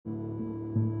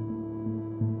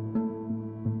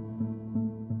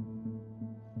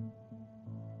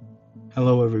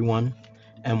Hello, everyone,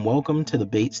 and welcome to the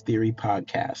Bates Theory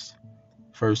podcast.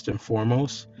 First and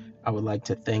foremost, I would like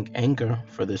to thank Anchor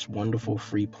for this wonderful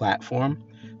free platform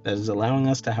that is allowing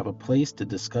us to have a place to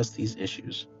discuss these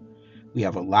issues. We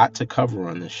have a lot to cover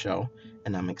on this show,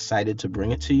 and I'm excited to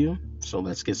bring it to you, so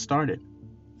let's get started.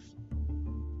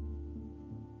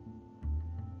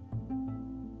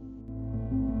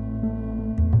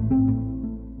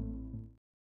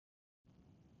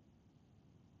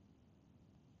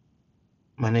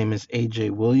 My name is AJ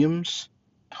Williams,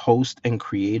 host and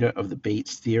creator of the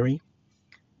Bates Theory.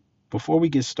 Before we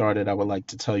get started, I would like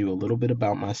to tell you a little bit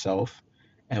about myself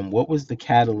and what was the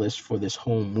catalyst for this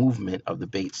whole movement of the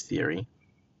Bates Theory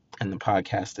and the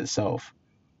podcast itself.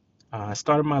 I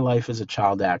started my life as a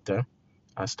child actor.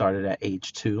 I started at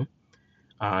age 2.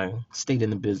 I stayed in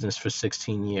the business for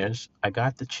 16 years. I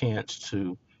got the chance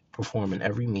to perform in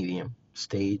every medium: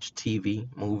 stage, TV,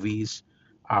 movies,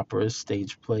 operas,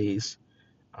 stage plays,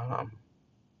 um,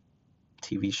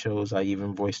 TV shows. I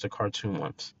even voiced a cartoon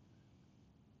once.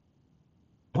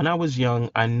 When I was young,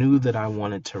 I knew that I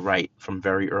wanted to write from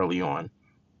very early on,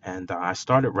 and I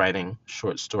started writing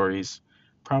short stories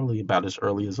probably about as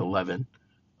early as 11,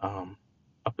 um,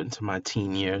 up into my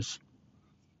teen years.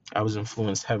 I was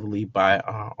influenced heavily by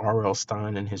R.L.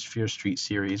 Stine and his Fear Street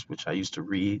series, which I used to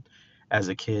read as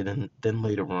a kid, and then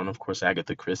later on, of course,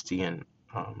 Agatha Christie and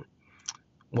um,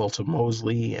 Walter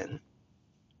Mosley and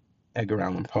Edgar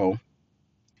Allan Poe.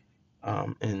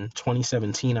 In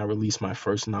 2017, I released my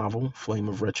first novel, Flame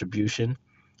of Retribution,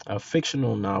 a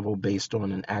fictional novel based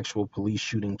on an actual police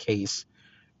shooting case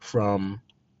from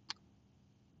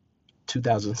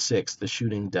 2006, the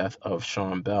shooting death of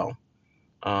Sean Bell.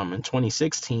 In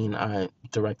 2016, I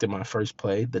directed my first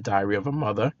play, The Diary of a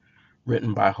Mother,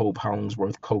 written by Hope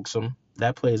Hollingsworth Coaxum.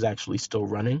 That play is actually still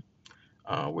running.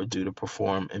 We're due to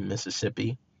perform in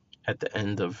Mississippi at the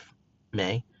end of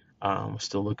May. We're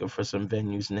still looking for some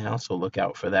venues now, so look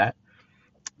out for that.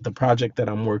 The project that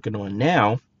I'm working on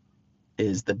now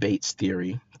is The Bates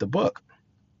Theory, the book.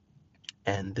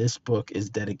 And this book is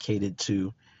dedicated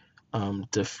to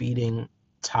defeating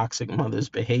toxic mothers'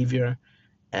 behavior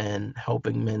and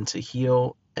helping men to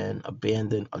heal and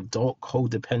abandon adult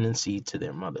codependency to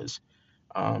their mothers.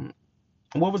 Um,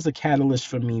 what was the catalyst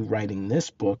for me writing this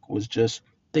book was just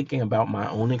thinking about my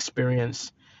own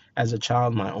experience as a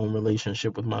child, my own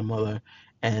relationship with my mother,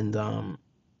 and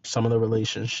some of the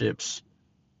relationships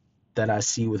that I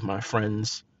see with my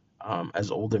friends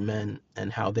as older men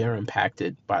and how they're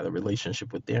impacted by the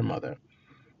relationship with their mother.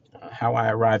 How I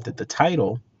arrived at the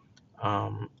title,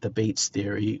 The Bates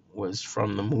Theory, was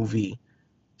from the movie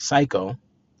Psycho,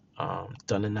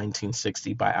 done in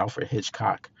 1960 by Alfred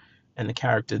Hitchcock, and the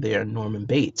character there, Norman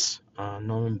Bates.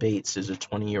 Norman Bates is a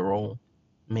 20-year-old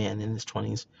man in his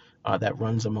 20s that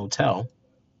runs a motel,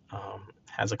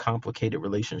 has a complicated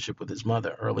relationship with his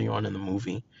mother. Early on in the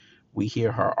movie, we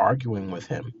hear her arguing with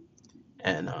him,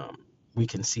 and we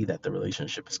can see that the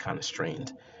relationship is kind of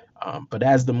strained. But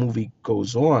as the movie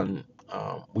goes on,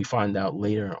 we find out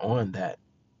later on that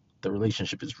the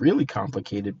relationship is really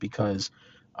complicated because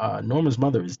Norma's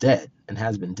mother is dead and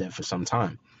has been dead for some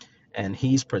time, and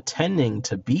he's pretending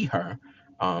to be her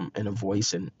in a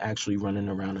voice and actually running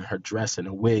around in her dress and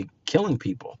a wig, killing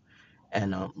people.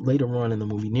 And later on in the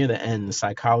movie, near the end, the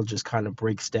psychologist kind of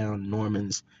breaks down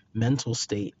Norman's mental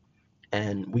state,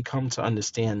 and we come to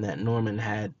understand that Norman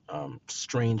had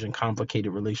strange and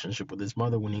complicated relationship with his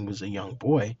mother when he was a young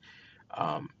boy,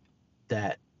 um,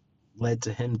 that led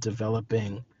to him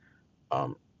developing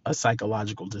um, a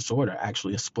psychological disorder,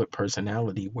 actually a split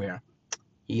personality, where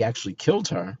he actually killed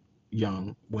her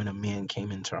young when a man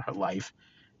came into her life.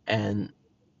 And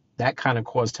that kind of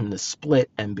caused him to split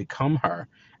and become her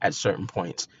at certain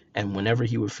points. And whenever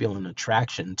he would feel an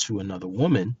attraction to another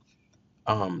woman,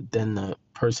 then the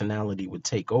personality would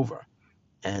take over.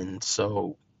 And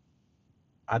so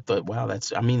I thought, wow,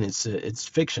 that's, I mean, it's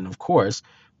fiction, of course,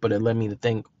 but it led me to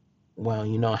think,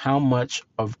 well, how much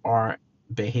of our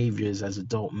behaviors as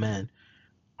adult men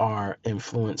are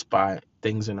influenced by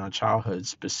things in our childhood,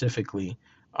 specifically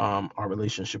our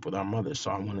relationship with our mother.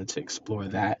 So I wanted to explore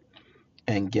that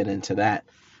and get into that,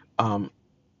 um,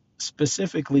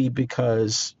 specifically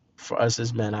because for us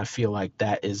as men, I feel like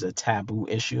that is a taboo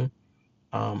issue.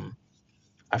 Um,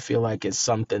 I feel like it's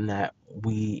something that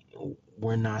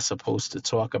we're not supposed to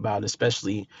talk about,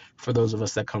 especially for those of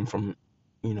us that come from,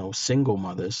 single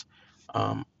mothers.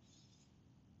 Um,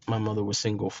 my mother was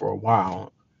single for a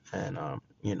while, and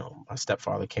my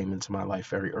stepfather came into my life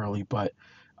very early. But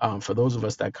for those of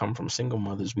us that come from single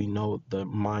mothers, we know the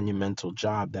monumental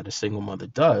job that a single mother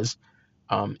does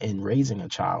in raising a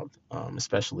child,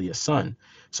 especially a son.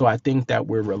 So I think that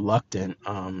we're reluctant,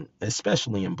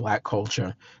 especially in Black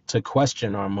culture, to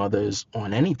question our mothers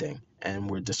on anything, and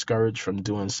we're discouraged from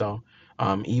doing so,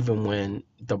 even when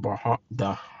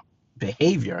the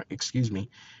behavior, excuse me,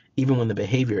 even when the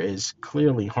behavior is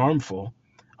clearly harmful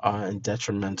and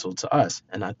detrimental to us.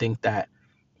 And I think that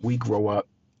we grow up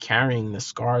carrying the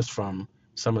scars from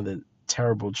some of the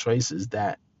terrible choices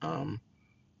that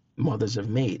mothers have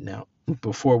made. Now,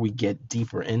 before we get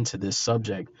deeper into this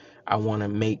subject, I want to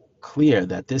make clear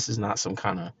that this is not some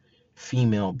kind of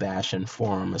female bashing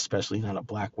forum, especially not a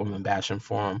Black woman bashing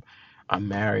forum. I'm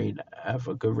married. I have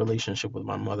a good relationship with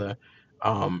my mother.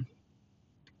 Um,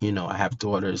 I have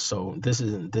daughters, so this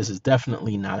is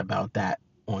definitely not about that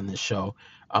on the show.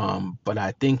 But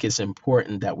I think it's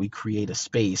important that we create a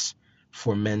space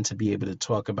for men to be able to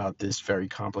talk about this very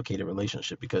complicated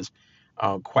relationship because,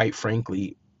 quite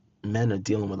frankly, men are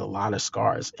dealing with a lot of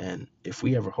scars, and if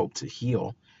we ever hope to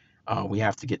heal, we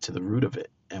have to get to the root of it.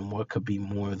 And what could be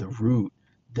more the root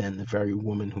than the very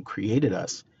woman who created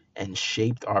us and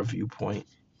shaped our viewpoint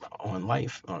on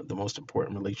life, the most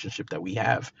important relationship that we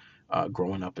have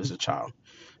growing up as a child.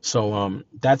 So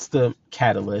that's the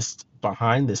catalyst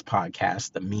behind this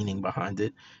podcast, the meaning behind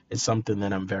it. It's something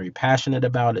that I'm very passionate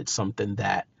about. It's something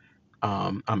that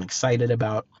I'm excited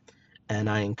about. And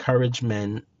I encourage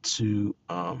men to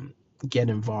get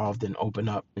involved and open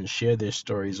up and share their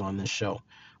stories on this show.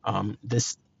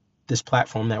 This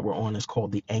platform that we're on is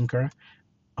called the Anchor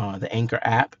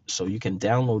app. So you can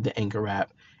download the Anchor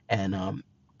app and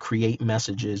create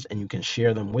messages, and you can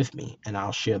share them with me, and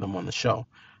I'll share them on the show.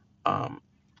 Um,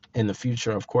 in the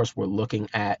future, of course, we're looking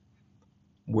at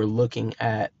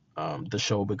the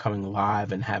show becoming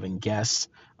live and having guests.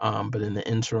 But in the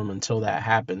interim, until that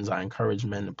happens, I encourage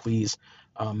men to please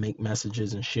make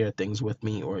messages and share things with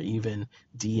me, or even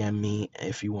DM me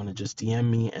if you want to just DM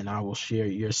me, and I will share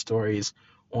your stories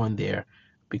on there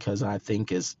because I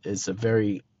think it's a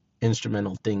very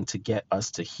instrumental thing to get us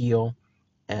to heal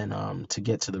and to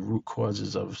get to the root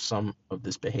causes of some of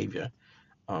this behavior.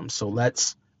 So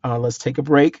let's take a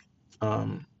break,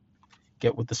 um,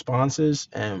 get with the sponsors,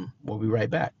 and we'll be right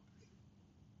back.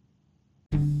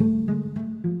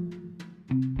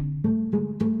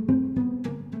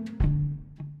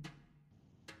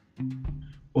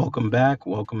 Welcome back.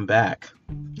 Welcome back.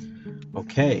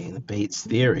 Okay, the Bates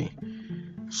theory.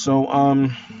 So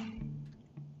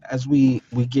as we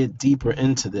get deeper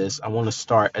into this, I want to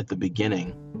start at the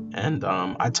beginning, and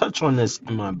I touch on this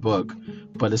in my book,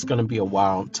 but it's going to be a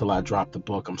while till I drop the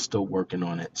book. I'm still working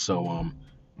on it, so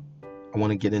I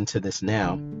want to get into this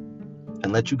now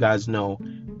and let you guys know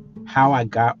how I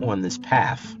got on this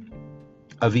path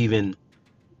of even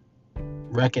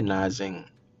recognizing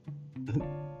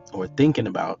or thinking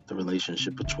about the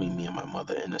relationship between me and my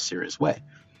mother in a serious way.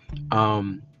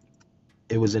 Um,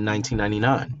 it was in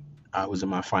 1999. I was in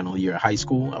my final year of high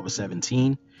school. I was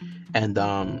 17.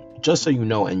 And just so you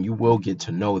know, and you will get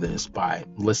to know this by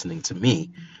listening to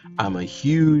me, I'm a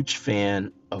huge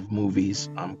fan of movies.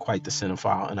 I'm quite the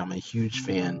cinephile, and I'm a huge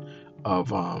fan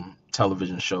of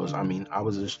television shows. I mean, I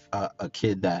was a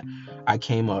kid that I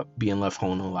came up being left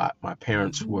home a lot. My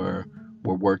parents were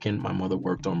working. My mother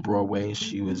worked on Broadway.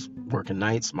 She was working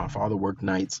nights. My father worked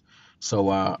nights.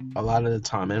 So a lot of the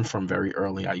time, and from very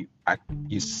early, I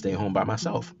used to stay home by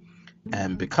myself.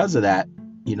 And because of that,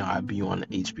 I'd be on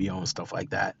HBO and stuff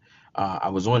like that. I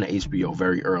was on the HBO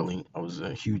very early. I was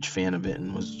a huge fan of it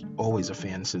and was always a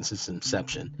fan since its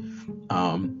inception.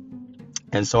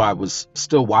 And so I was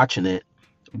still watching it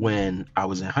when I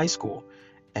was in high school.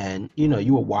 And, you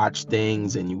would watch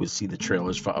things and you would see the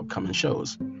trailers for upcoming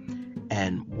shows.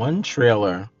 And one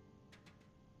trailer,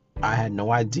 I had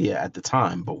no idea at the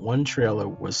time, but one trailer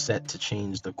was set to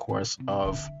change the course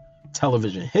of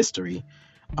television history,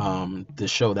 the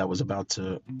show that was about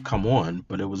to come on,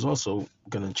 but it was also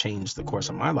going to change the course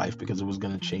of my life because it was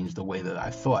going to change the way that I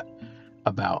thought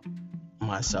about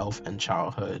myself and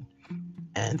childhood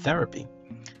and therapy.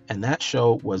 And that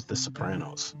show was The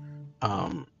Sopranos.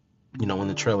 When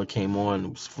the trailer came on, it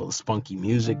was full of spunky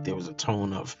music. There was a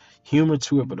tone of humor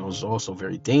to it, but it was also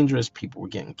very dangerous. People were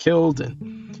getting killed,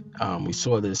 and we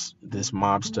saw this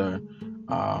mobster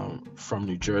from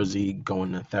New Jersey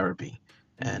going to therapy,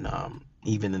 and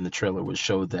even in the trailer was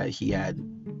showed that he had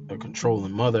a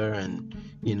controlling mother, and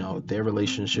their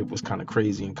relationship was kind of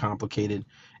crazy and complicated,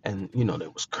 and there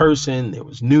was cursing, there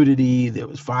was nudity, there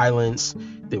was violence,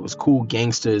 there was cool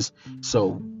gangsters.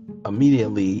 So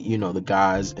immediately, the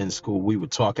guys in school, we were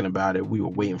talking about it. We were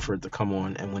waiting for it to come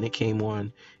on, and when it came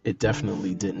on, it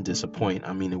definitely didn't disappoint.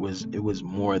 I mean, it was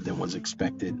more than was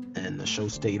expected, and the show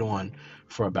stayed on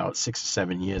for about 6 or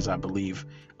 7 years, I believe.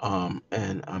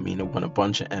 And I mean, it won a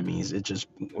bunch of Emmys. It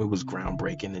was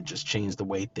groundbreaking. It just changed the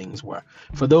way things were.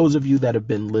 For those of you that have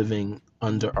been living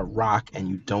under a rock and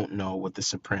you don't know what The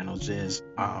Sopranos is,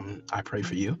 I pray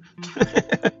for you.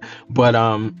 But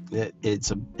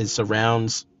it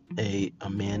surrounds a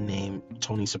man named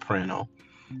Tony Soprano,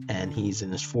 and he's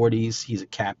in his 40s. He's a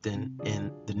captain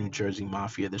in the New Jersey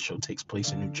Mafia. The show takes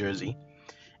place in New Jersey.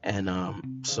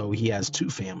 And so he has two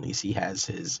families. He has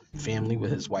his family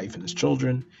with his wife and his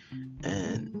children,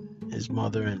 and his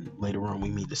mother, and later on we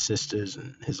meet the sisters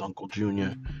and his uncle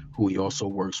Junior, who he also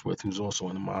works with, who's also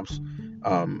in the mobs.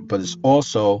 But it's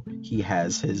also, he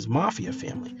has his mafia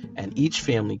family, and each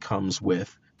family comes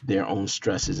with their own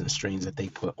stresses and strains that they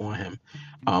put on him.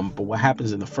 But what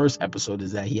happens in the first episode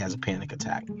is that he has a panic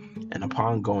attack, and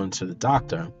upon going to the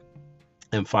doctor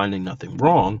and finding nothing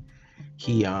wrong,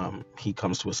 he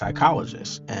comes to a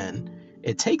psychologist, and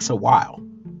it takes a while,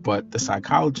 but the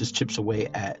psychologist chips away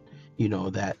at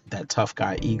that tough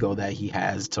guy ego that he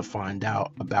has to find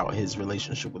out about his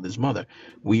relationship with his mother.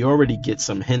 We already get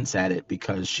some hints at it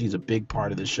because she's a big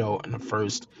part of the show in the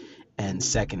first and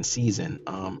second season.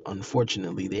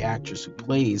 Unfortunately, the actress who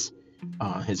plays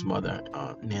his mother,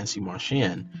 Nancy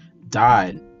Marchand,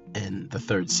 died in the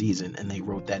third season, and they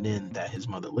wrote that in, that his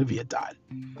mother Olivia died.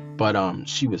 But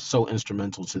she was so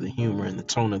instrumental to the humor and the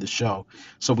tone of the show.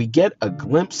 So we get a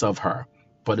glimpse of her,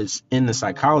 but it's in the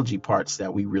psychology parts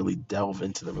that we really delve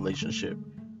into the relationship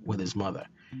with his mother.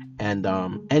 And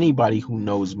anybody who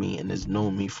knows me and has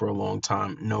known me for a long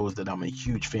time knows that I'm a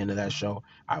huge fan of that show.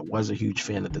 I was a huge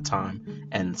fan at the time.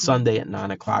 And Sunday at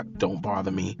 9 o'clock, don't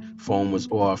bother me, phone was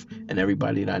off, and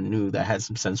everybody that I knew that had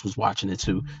some sense was watching it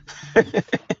too.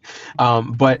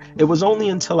 But it was only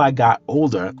until I got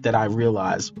older that I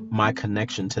realized my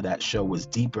connection to that show was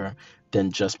deeper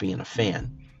than just being a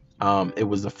fan. It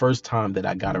was the first time that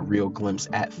I got a real glimpse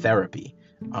at therapy.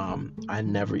 I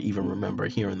never even remember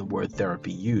hearing the word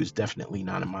therapy used, definitely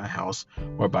not in my house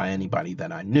or by anybody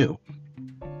that I knew.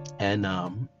 And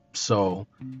so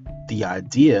the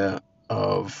idea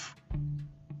of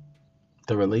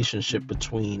the relationship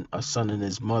between a son and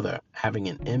his mother having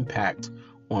an impact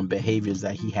on behaviors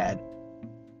that he had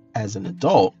as an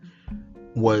adult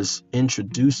was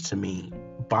introduced to me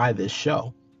by this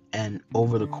show. And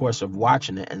over the course of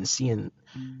watching it and seeing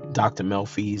Dr.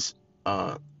 Melfi's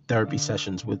therapy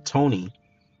sessions with Tony,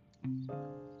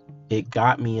 it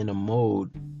got me in a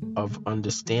mode of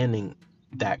understanding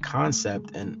that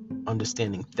concept and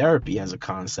understanding therapy as a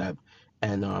concept,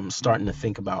 and starting to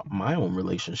think about my own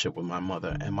relationship with my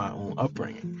mother and my own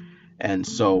upbringing. And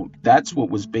so that's what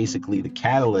was basically the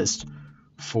catalyst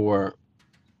for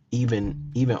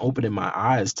even opening my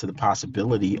eyes to the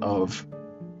possibility of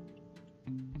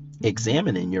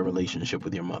examining your relationship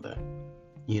with your mother.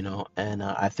 And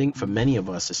I think for many of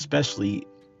us, especially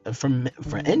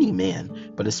for any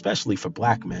man, but especially for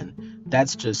black men,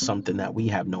 that's just something that we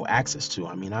have no access to.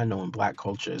 I mean, I know in black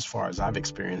culture, as far as I've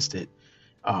experienced it,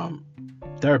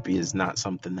 therapy is not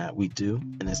something that we do,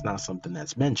 and it's not something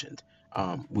that's mentioned.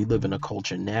 We live in a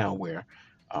culture now where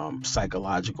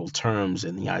psychological terms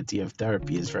and the idea of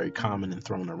therapy is very common and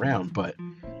thrown around, but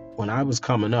when I was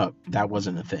coming up, that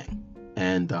wasn't a thing.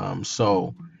 And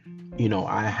so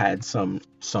I had some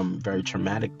very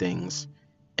traumatic things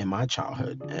in my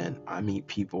childhood, and I meet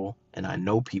people and I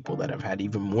know people that have had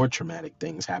even more traumatic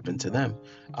things happen to them,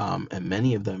 and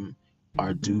many of them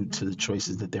are due to the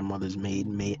choices that their mothers made.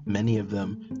 Many of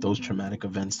them, those traumatic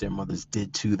events their mothers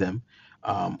did to them,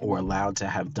 or allowed to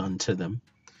have done to them.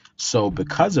 So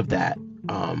because of that,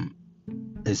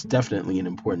 it's definitely an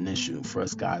important issue for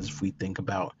us guys if we think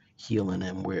about healing,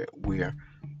 and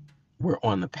we're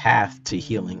on the path to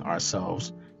healing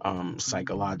ourselves,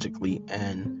 psychologically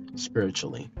and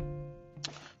spiritually.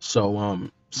 So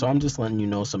I'm just letting you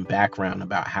know some background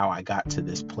about how I got to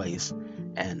this place,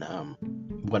 and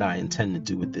what I intend to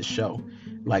do with this show.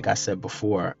 Like I said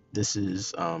before, this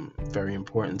is very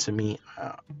important to me.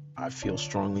 I feel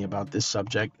strongly about this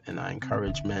subject, and I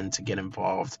encourage men to get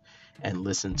involved and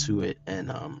listen to it,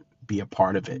 and be a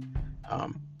part of it.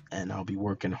 And I'll be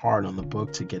working hard on the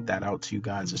book to get that out to you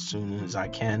guys as soon as I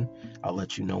can. I'll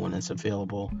let you know when it's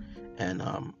available, and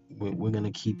we're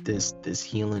gonna keep this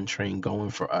healing train going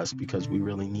for us because we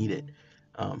really need it.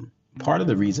 Part of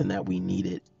the reason that we need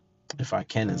it, if I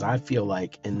can, is I feel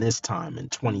like in this time in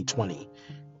 2020,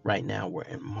 right now we're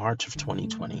in March of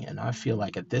 2020, and I feel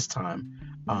like at this time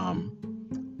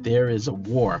there is a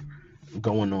war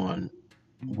going on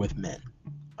with men.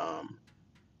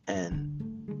 And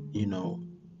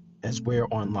as we're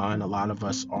online, a lot of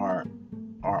us are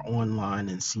online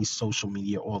and see social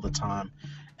media all the time,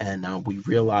 and we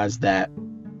realize that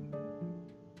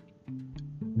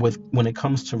when it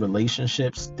comes to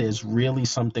relationships, there's really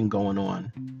something going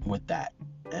on with that.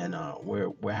 And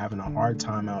we're having a hard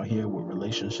time out here with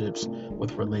relationships,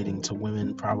 with relating to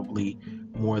women, probably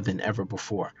more than ever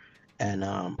before. And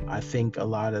I think a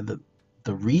lot of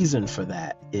the reason for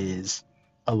that is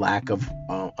a lack of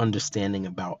understanding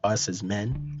about us as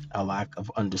men, a lack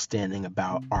of understanding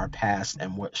about our past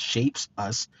and what shapes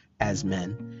us as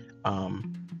men.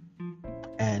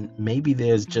 And maybe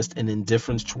there's just an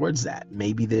indifference towards that.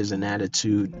 Maybe there's an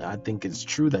attitude. I think it's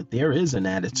true that there is an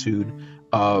attitude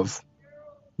of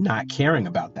not caring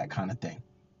about that kind of thing.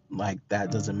 Like, that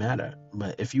doesn't matter.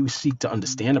 But if you seek to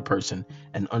understand a person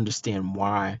and understand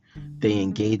why they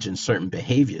engage in certain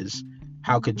behaviors,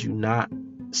 how could you not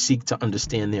seek to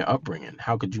understand their upbringing?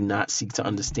 How could you not seek to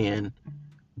understand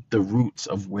the roots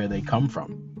of where they come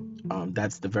from?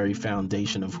 That's the very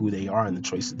foundation of who they are and the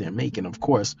choices they're making. Of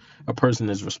course, a person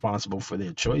is responsible for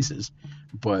their choices,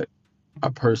 but a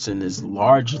person is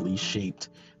largely shaped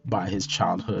by his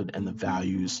childhood and the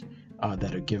values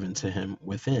that are given to him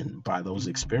within by those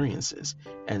experiences.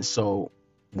 And so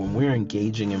when we're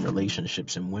engaging in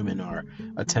relationships and women are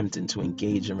attempting to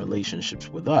engage in relationships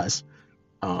with us,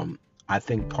 I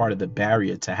think part of the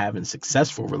barrier to having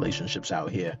successful relationships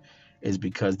out here is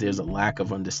because there's a lack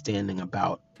of understanding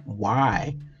about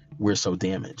why we're so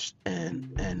damaged.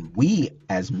 And we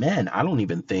as men, I don't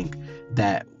even think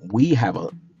that we have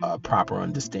a proper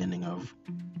understanding of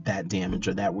that damage,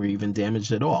 or that we're even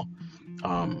damaged at all.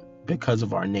 Because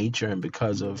of our nature and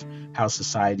because of how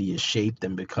society is shaped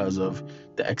and because of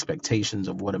the expectations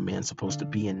of what a man's supposed to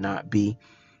be and not be,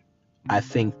 I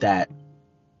think that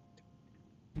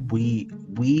we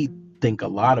think a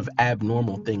lot of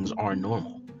abnormal things are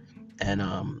normal.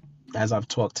 And as I've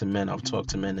talked to men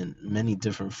in many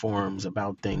different forums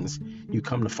about things, you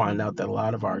come to find out that a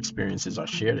lot of our experiences are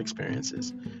shared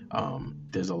experiences.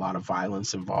 There's a lot of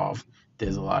violence involved.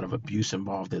 There's a lot of abuse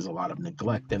involved. There's a lot of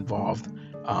neglect involved.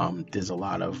 There's a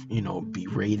lot of,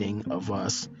 berating of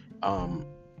us.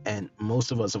 And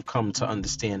most of us have come to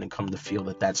understand and come to feel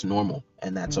that that's normal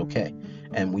and that's okay.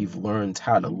 And we've learned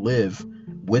how to live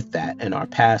with that in our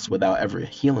past without ever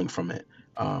healing from it.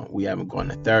 We haven't gone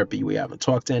to therapy. We haven't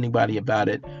talked to anybody about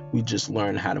it. We just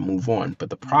learned how to move on. But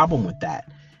the problem with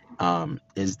that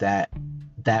is that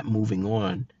moving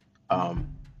on,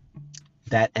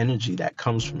 that energy that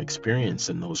comes from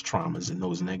experiencing those traumas and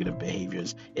those negative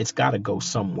behaviors, it's got to go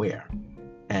somewhere.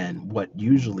 And what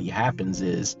usually happens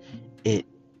is it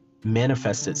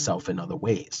manifests itself in other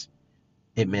ways.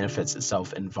 It manifests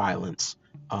itself in violence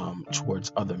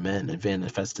towards other men. It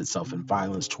manifests itself in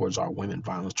violence towards our women,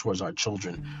 violence towards our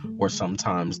children, or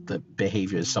sometimes the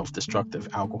behavior is self-destructive: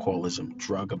 alcoholism,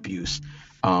 drug abuse,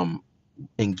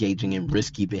 engaging in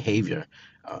risky behavior,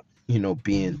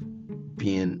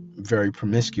 being very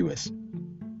promiscuous,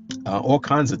 all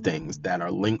kinds of things that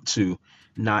are linked to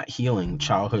not healing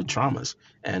childhood traumas.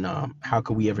 And how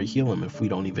could we ever heal them if we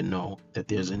don't even know that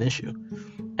there's an issue?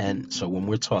 And so when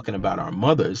we're talking about our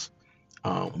mothers,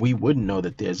 we wouldn't know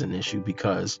that there's an issue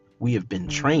because we have been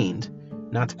trained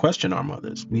not to question our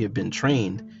mothers. We have been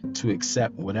trained to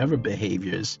accept whatever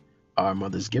behaviors our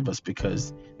mothers give us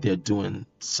because they're doing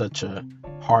such a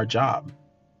hard job.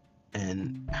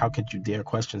 And how could you dare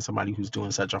question somebody who's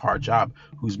doing such a hard job,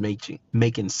 who's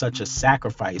making such a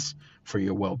sacrifice for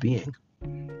your well-being?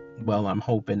 Well, I'm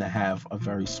hoping to have a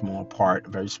very small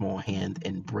hand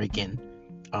in breaking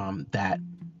that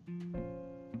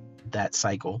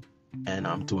cycle, and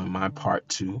I'm doing my part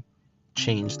to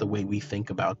change the way we think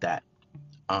about that.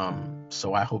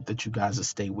 So I hope that you guys will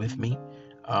stay with me.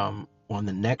 On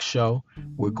the next show,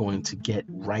 we're going to get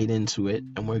right into it,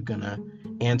 and we're going to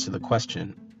answer the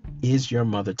question, is your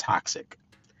mother toxic?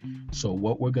 So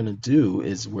what we're going to do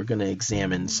is we're going to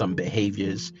examine some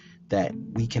behaviors that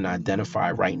we can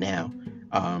identify right now,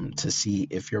 to see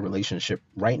if your relationship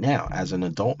right now as an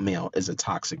adult male is a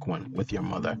toxic one with your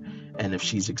mother, and if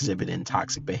she's exhibiting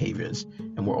toxic behaviors.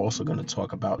 And we're also going to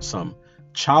talk about some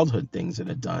childhood things that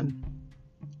are done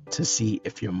to see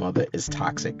if your mother is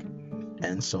toxic.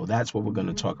 And so that's what we're going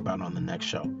to talk about on the next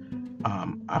show.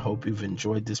 I hope you've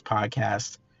enjoyed this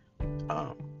podcast.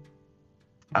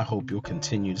 I hope you'll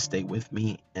continue to stay with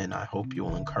me, and I hope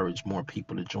you'll encourage more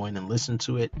people to join and listen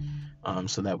to it,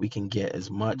 so that we can get as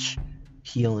much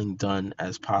healing done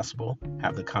as possible,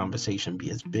 have the conversation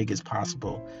be as big as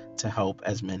possible to help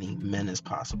as many men as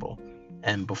possible.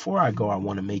 And before I go, I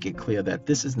want to make it clear that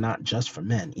this is not just for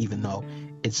men, even though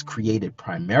it's created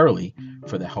primarily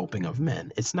for the helping of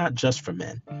men. It's not just for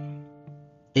men.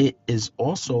 It is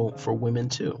also for women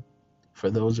too. For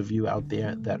those of you out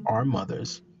there that are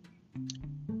mothers,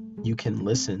 you can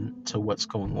listen to what's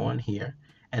going on here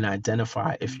and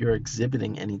identify if you're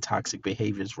exhibiting any toxic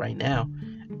behaviors right now.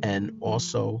 And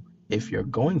also, if you're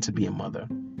going to be a mother,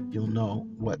 you'll know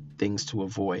what things to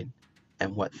avoid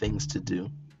and what things to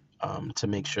do to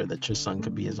make sure that your son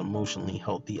could be as emotionally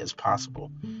healthy as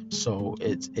possible. So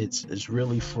it's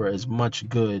really for as much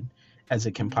good as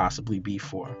it can possibly be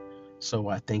for. So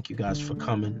I thank you guys for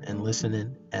coming and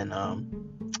listening. And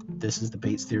this is the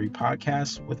Bates Theory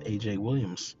Podcast with AJ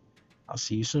Williams. I'll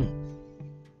see you soon.